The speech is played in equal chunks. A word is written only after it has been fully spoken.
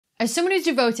As someone who's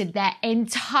devoted their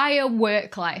entire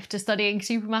work life to studying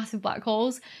supermassive black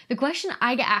holes, the question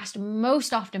I get asked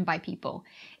most often by people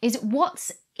is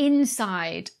what's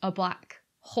inside a black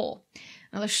hole?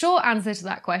 Now, the short answer to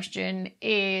that question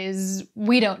is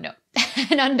we don't know.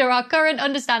 And under our current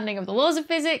understanding of the laws of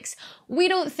physics, we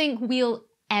don't think we'll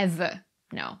ever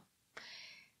know.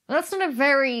 Well, that's not a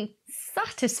very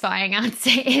satisfying answer,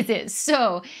 is it?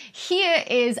 So here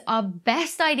is our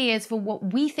best ideas for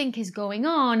what we think is going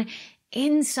on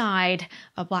inside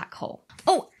a black hole.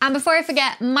 Oh, and before I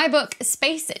forget, my book,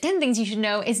 Space 10 Things You Should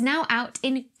Know, is now out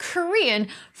in Korean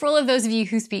for all of those of you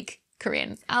who speak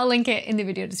Korean. I'll link it in the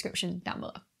video description down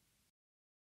below.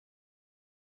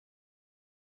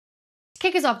 To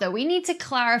kick us off though, we need to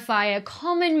clarify a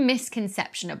common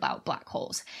misconception about black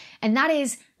holes, and that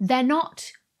is they're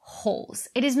not holes.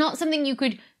 It is not something you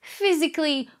could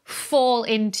physically fall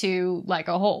into like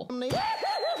a hole.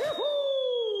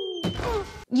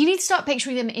 You need to start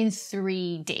picturing them in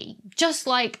 3D, just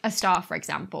like a star, for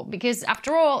example, because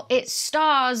after all, it's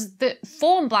stars that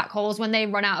form black holes when they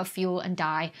run out of fuel and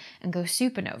die and go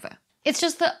supernova. It's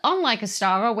just that unlike a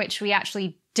star, which we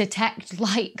actually detect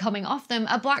light coming off them,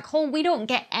 a black hole, we don't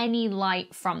get any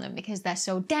light from them because they're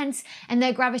so dense and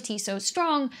their gravity so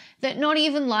strong that not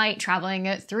even light traveling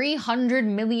at 300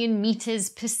 million meters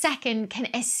per second can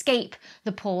escape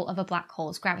the pull of a black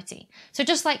hole's gravity. So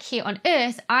just like here on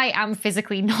Earth, I am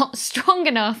physically not strong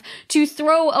enough to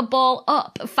throw a ball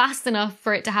up fast enough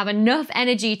for it to have enough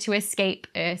energy to escape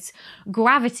Earth's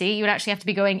gravity. You would actually have to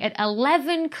be going at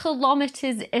 11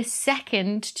 kilometers a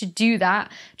second to do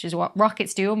that, which is what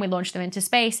rockets do when we launch them into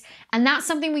space, and that's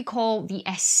something we call the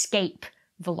escape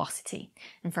velocity.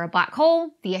 And for a black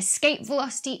hole, the escape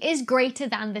velocity is greater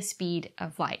than the speed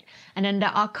of light. And under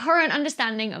our current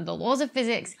understanding of the laws of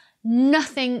physics,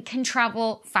 nothing can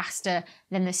travel faster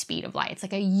than the speed of light. It's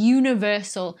like a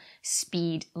universal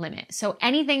speed limit. So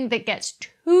anything that gets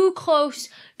too close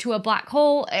to a black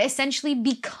hole essentially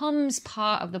becomes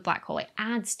part of the black hole. It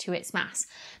adds to its mass.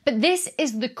 But this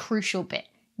is the crucial bit.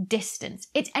 Distance.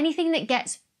 It's anything that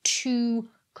gets too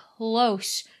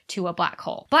close to a black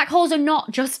hole. Black holes are not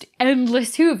just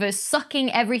endless hoovers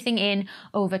sucking everything in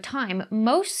over time.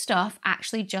 Most stuff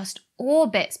actually just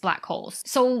orbits black holes.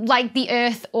 So like the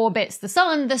Earth orbits the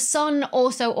sun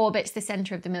also orbits the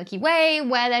center of the Milky Way,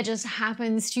 where there just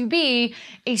happens to be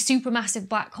a supermassive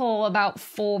black hole about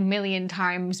 4 million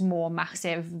times more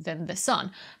massive than the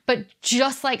sun. But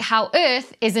just like how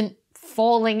Earth isn't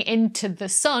falling into the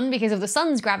sun because of the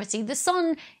sun's gravity, the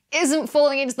sun isn't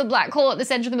falling into the black hole at the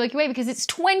center of the Milky Way because it's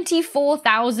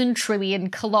 24,000 trillion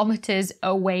kilometers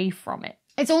away from it.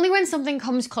 It's only when something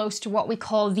comes close to what we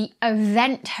call the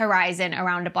event horizon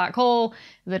around a black hole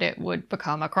that it would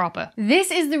become a cropper.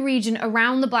 This is the region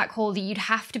around the black hole that you'd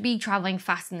have to be traveling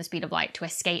faster than the speed of light to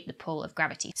escape the pull of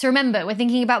gravity. So remember, we're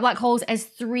thinking about black holes as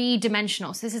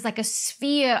three-dimensional. So this is like a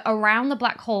sphere around the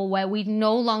black hole where we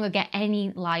no longer get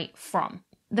any light from.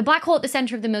 The black hole at the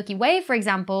center of the Milky Way, for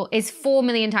example, is 4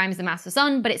 million times the mass of the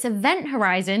sun, but its event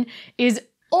horizon is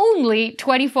only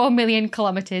 24 million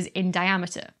kilometers in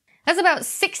diameter. That's about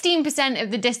 16%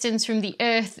 of the distance from the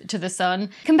Earth to the sun.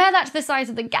 Compare that to the size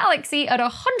of the galaxy at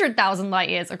 100,000 light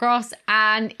years across,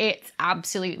 and it's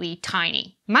absolutely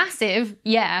tiny. Massive,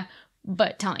 yeah,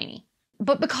 but tiny.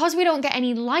 But because we don't get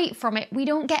any light from it, we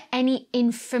don't get any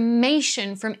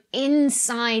information from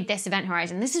inside this event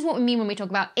horizon. This is what we mean when we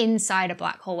talk about inside a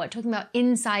black hole. We're talking about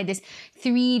inside this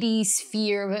 3D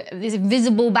sphere, this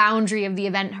visible boundary of the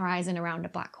event horizon around a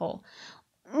black hole.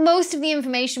 Most of the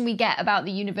information we get about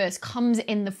the universe comes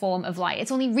in the form of light.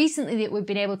 It's only recently that we've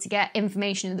been able to get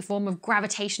information in the form of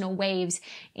gravitational waves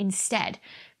instead.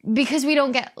 Because we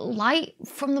don't get light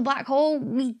from the black hole,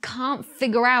 we can't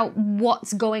figure out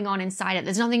what's going on inside it.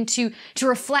 There's nothing to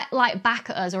reflect light back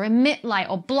at us, or emit light,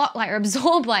 or block light, or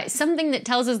absorb light. Something that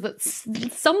tells us that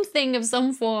something of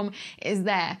some form is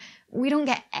there. We don't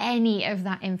get any of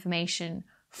that information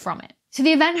from it. So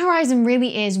the event horizon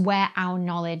really is where our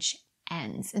knowledge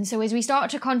ends. And so as we start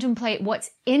to contemplate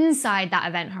what's inside that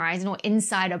event horizon, or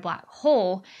inside a black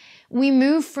hole, we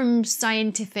move from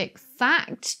scientific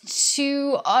fact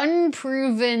to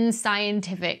unproven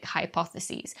scientific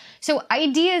hypotheses. So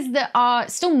ideas that are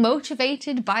still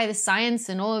motivated by the science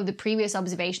and all of the previous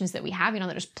observations that we have, that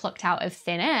are just plucked out of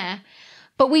thin air,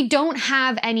 but we don't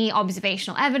have any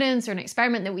observational evidence or an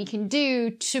experiment that we can do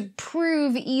to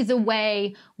prove either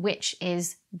way which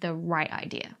is the right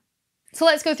idea. So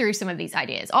let's go through some of these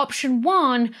ideas. Option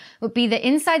one would be that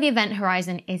inside the event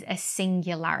horizon is a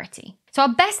singularity. So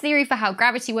our best theory for how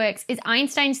gravity works is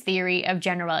Einstein's theory of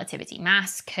general relativity,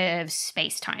 mass, curves,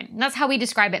 space-time. That's how we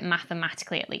describe it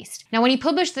mathematically, at least. Now, when he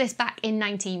published this back in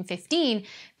 1915,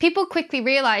 people quickly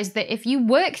realized that if you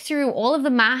work through all of the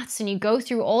maths and you go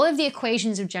through all of the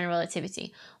equations of general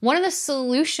relativity, one of the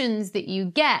solutions that you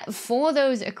get for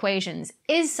those equations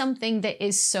is something that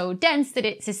is so dense that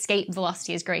its escape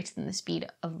velocity is greater than the speed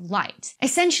of light.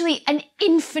 Essentially, an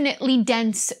infinitely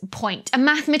dense point, a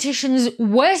mathematician's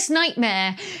worst nightmare,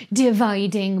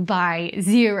 dividing by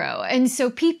zero. And so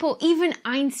people, even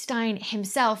Einstein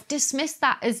himself, dismissed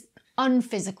that as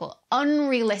unphysical,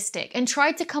 unrealistic, and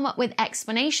tried to come up with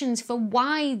explanations for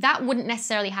why that wouldn't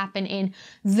necessarily happen in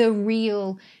the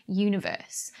real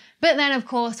universe. But then, of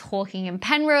course, Hawking and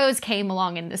Penrose came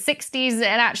along in the 60s and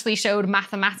actually showed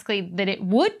mathematically that it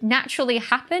would naturally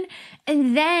happen.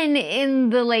 And then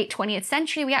in the late 20th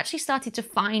century, we actually started to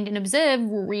find and observe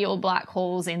real black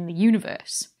holes in the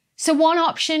universe. So one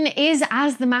option is,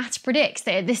 as the maths predicts,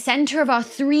 that at the center of our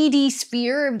 3D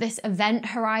sphere of this event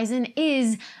horizon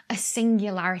is a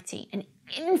singularity, an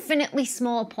infinitely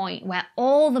small point where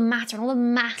all the matter and all the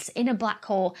mass in a black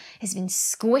hole has been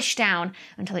squished down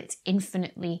until it's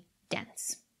infinitely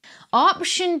dense.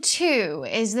 Option 2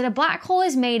 is that a black hole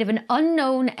is made of an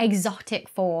unknown exotic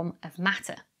form of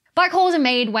matter. Black holes are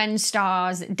made when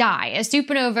stars die. A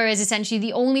supernova is essentially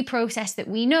the only process that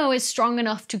we know is strong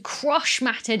enough to crush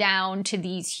matter down to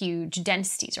these huge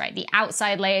densities, right? The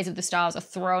outside layers of the stars are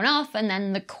thrown off and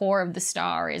then the core of the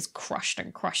star is crushed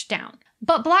and crushed down.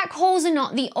 But black holes are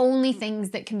not the only things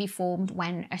that can be formed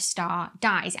when a star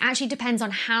dies. It actually depends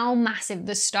on how massive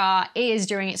the star is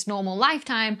during its normal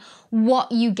lifetime,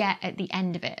 what you get at the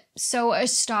end of it. So a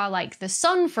star like the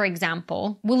sun, for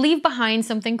example, will leave behind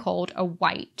something called a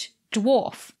white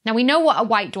dwarf. Now we know what a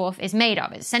white dwarf is made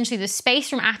of. It's essentially the space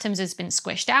from atoms has been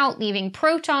squished out, leaving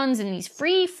protons and these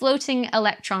free floating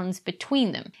electrons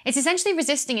between them. It's essentially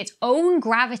resisting its own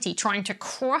gravity, trying to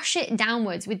crush it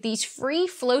downwards with these free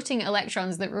floating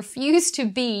electrons that refuse to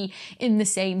be in the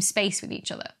same space with each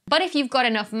other. But if you've got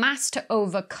enough mass to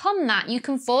overcome that, you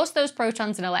can force those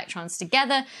protons and electrons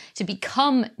together to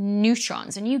become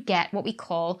neutrons, and you get what we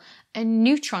call a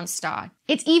neutron star.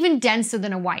 It's even denser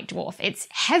than a white dwarf. It's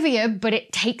heavier, but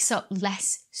it takes up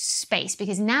less space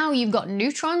because now you've got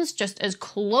neutrons just as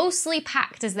closely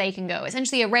packed as they can go,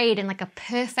 essentially arrayed in like a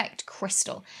perfect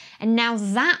crystal. And now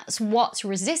that's what's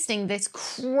resisting this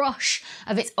crush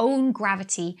of its own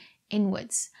gravity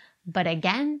inwards. But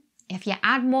again, if you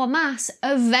add more mass,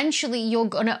 eventually you're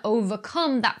gonna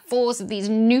overcome that force of these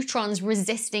neutrons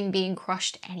resisting being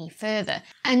crushed any further.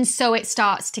 And so it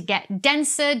starts to get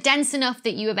denser, dense enough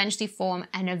that you eventually form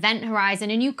an event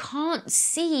horizon and you can't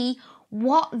see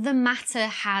what the matter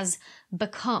has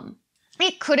become.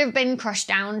 It could have been crushed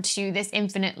down to this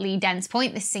infinitely dense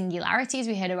point, the singularity as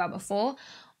we heard about before,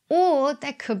 or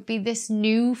there could be this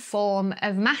new form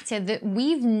of matter that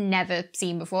we've never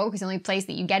seen before, because the only place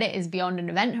that you get it is beyond an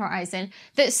event horizon,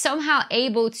 that's somehow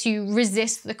able to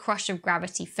resist the crush of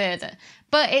gravity further.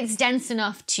 But it's dense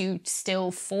enough to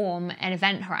still form an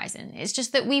event horizon. It's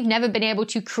just that we've never been able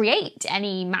to create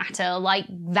any matter like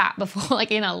that before,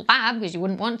 like in a lab, because you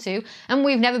wouldn't want to, and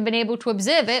we've never been able to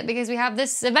observe it because we have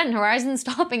this event horizon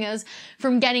stopping us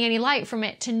from getting any light from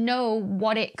it to know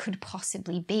what it could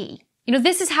possibly be. You know,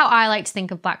 this is how I like to think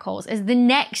of black holes, as the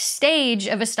next stage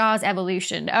of a star's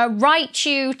evolution. A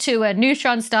Raichu to a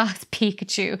neutron star's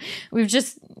Pikachu. We've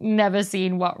just never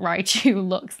seen what Raichu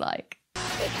looks like.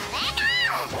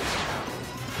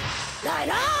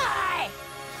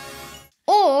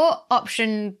 Or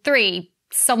option 3,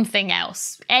 something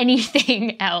else,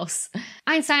 anything else.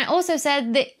 Einstein also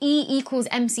said that E equals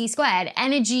mc squared.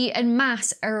 Energy and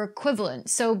mass are equivalent.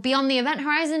 So beyond the event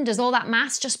horizon, does all that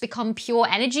mass just become pure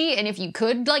energy? And if you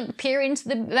could like peer into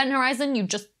the event horizon, you'd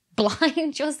just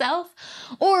blind yourself?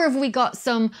 Or have we got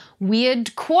some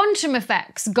weird quantum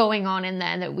effects going on in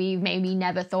there that we've maybe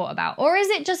never thought about? Or is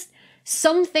it just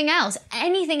something else,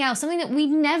 anything else, something that we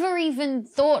never even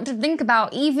thought to think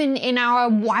about, even in our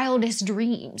wildest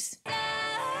dreams?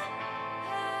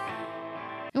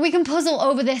 We can puzzle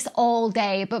over this all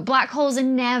day, but black holes are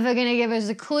never going to give us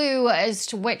a clue as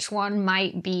to which one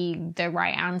might be the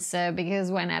right answer because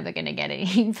we're never going to get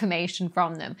any information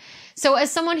from them. So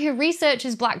as someone who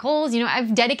researches black holes,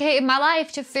 I've dedicated my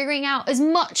life to figuring out as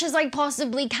much as I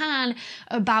possibly can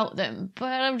about them,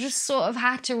 but I've just sort of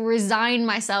had to resign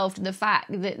myself to the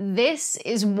fact that this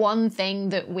is one thing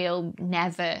that we'll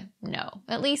never know,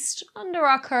 at least under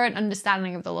our current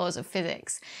understanding of the laws of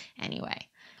physics anyway.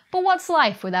 But what's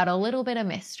life without a little bit of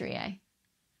mystery, eh?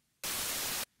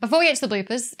 Before we get to the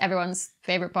bloopers, everyone's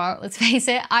favourite part, let's face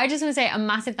it, I just want to say a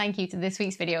massive thank you to this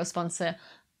week's video sponsor,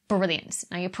 Brilliant.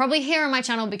 Now, you're probably here on my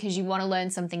channel because you want to learn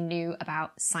something new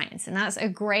about science, and that's a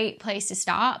great place to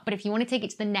start. But if you want to take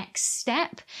it to the next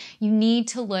step, you need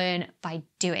to learn by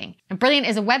doing. And Brilliant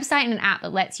is a website and an app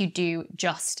that lets you do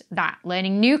just that,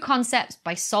 learning new concepts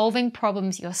by solving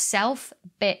problems yourself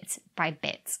bit by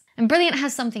bit. And Brilliant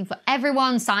has something for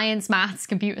everyone: science, maths,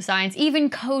 computer science, even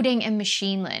coding and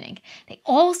machine learning. They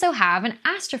also have an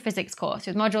astrophysics course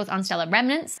with modules on stellar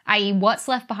remnants, i.e. what's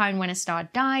left behind when a star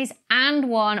dies, and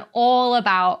one all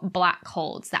about black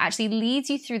holes that actually leads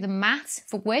you through the maths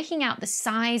for working out the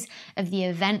size of the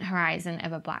event horizon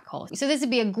of a black hole. So this would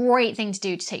be a great thing to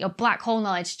do to take your black hole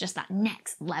knowledge to just that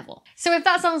next level. So if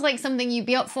that sounds like something you'd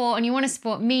be up for and you want to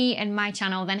support me and my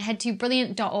channel, then head to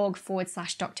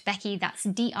brilliant.org/Dr. Becky, that's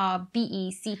DRBECKY,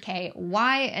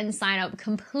 and sign up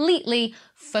completely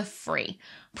for free.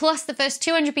 Plus, the first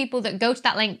 200 people that go to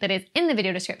that link that is in the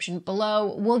video description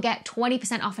below will get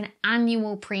 20% off an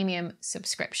annual premium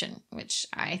subscription, which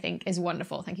I think is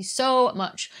wonderful. Thank you so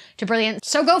much to Brilliant.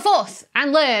 So go forth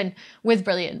and learn with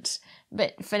Brilliant.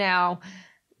 But for now,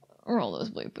 roll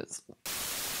those bloopers.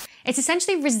 It's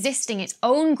essentially resisting its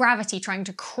own gravity, trying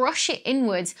to crush it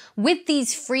inwards with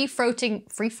these free floating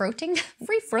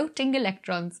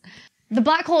electrons. The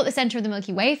black hole at the center of the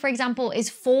Milky Way, for example, is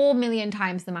 4 million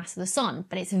times the mass of the sun,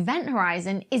 but its event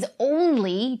horizon is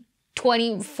only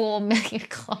 24 million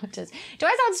kilometers. Do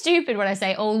I sound stupid when I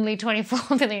say only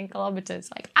 24 million kilometers?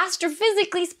 Like,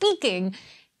 astrophysically speaking,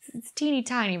 it's teeny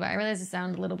tiny, but I realize it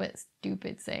sounds a little bit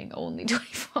stupid saying only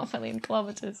 24 million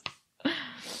kilometers.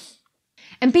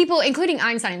 And people, including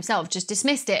Einstein himself, just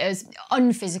dismissed it as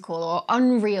unphysical or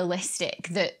unrealistic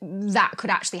that that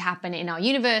could actually happen in our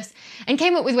universe, and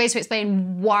came up with ways to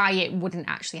explain why it wouldn't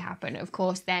actually happen. Of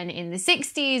course, then in the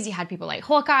 60s, you had people like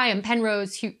Hawkeye and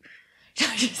Penrose who... Should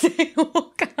I just say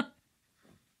Hawkeye?